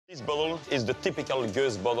This bottle is the typical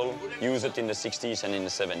Gueuze bottle used in the 60s and in the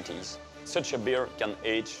 70s. Such a beer can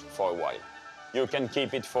age for a while. You can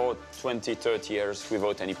keep it for 20, 30 years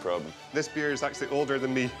without any problem. This beer is actually older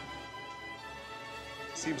than me.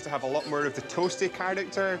 Seems to have a lot more of the toasty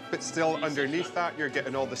character, but still underneath that you're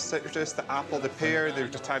getting all the citrus, the apple, the pear, the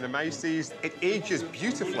Brettanomyces. It ages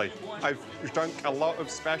beautifully. I've drunk a lot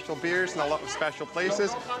of special beers in a lot of special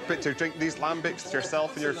places, but to drink these lambics to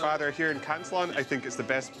yourself and your father here in Cancelon, I think it's the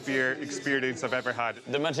best beer experience I've ever had.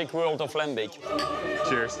 The magic world of lambic.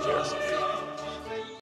 Cheers. Cheers.